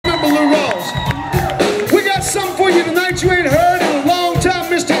We got something for you tonight you ain't heard in a long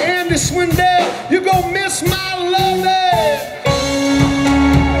time, Mr. Andy Swindell. You gon' miss my loving.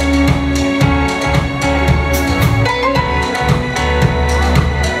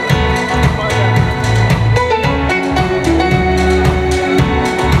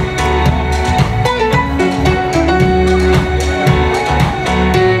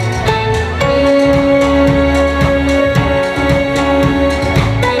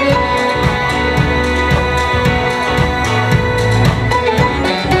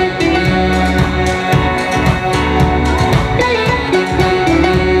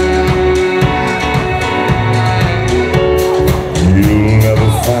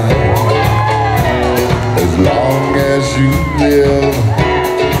 As long as you live,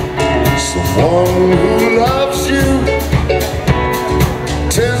 someone who loves you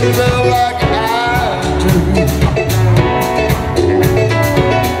tender like I do.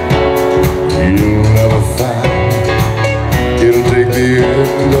 You'll never find it'll take the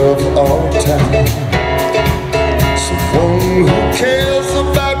end of all time someone who cares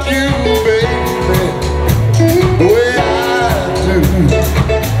about you, baby, the way I do.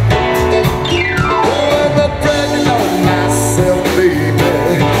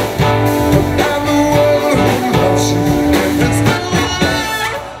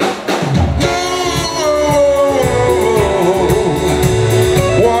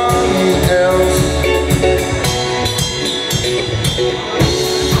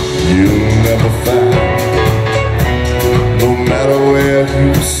 You'll never find, no matter where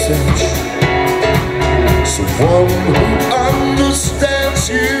you search, someone who understands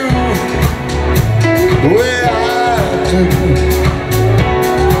you the way I do.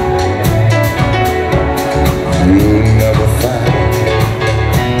 You'll never find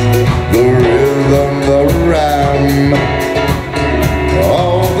the rhythm, the rhyme,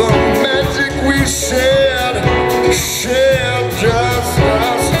 all the magic we shared just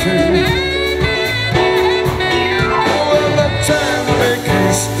us two. Oh, the time to make you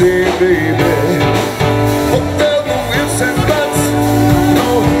stay, baby. Whatever ifs and buts, no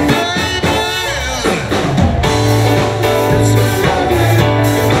baby. It's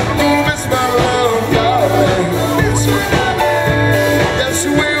gonna miss my love, darling. Yes,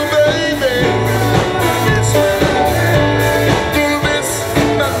 you will, baby. It's gonna miss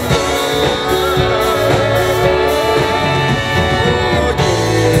my love.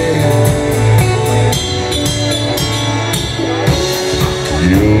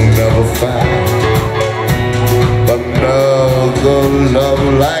 You'll never find another love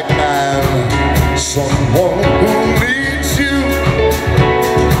like mine, someone who needs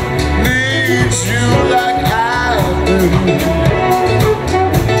you like I do.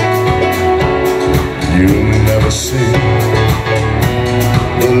 You'll never see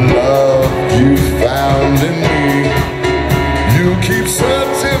the love you found in me. You keep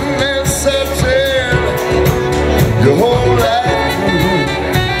searching and searching your whole life.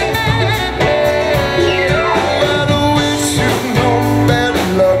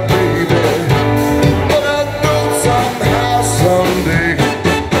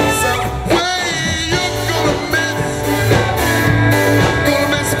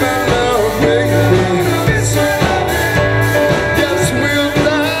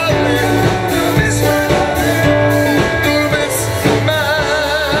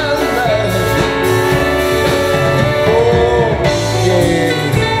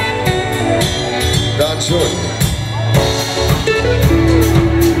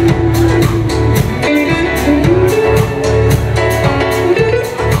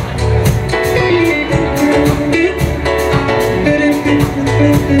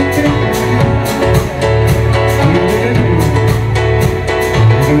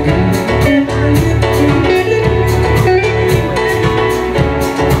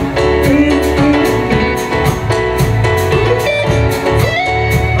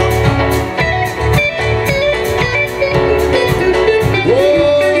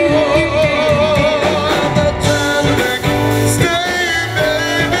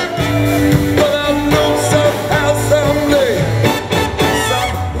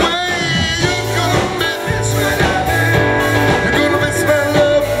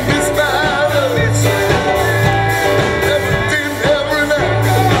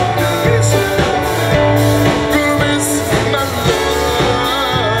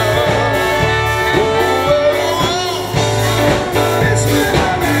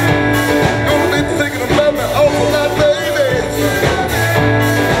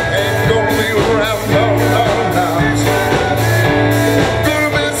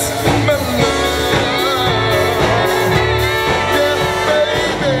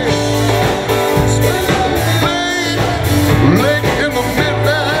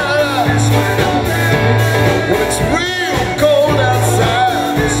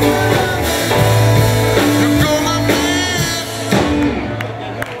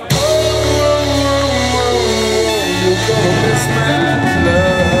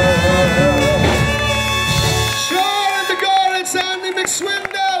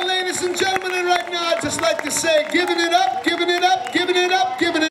 say, giving it up, giving it up, giving it up, giving it up.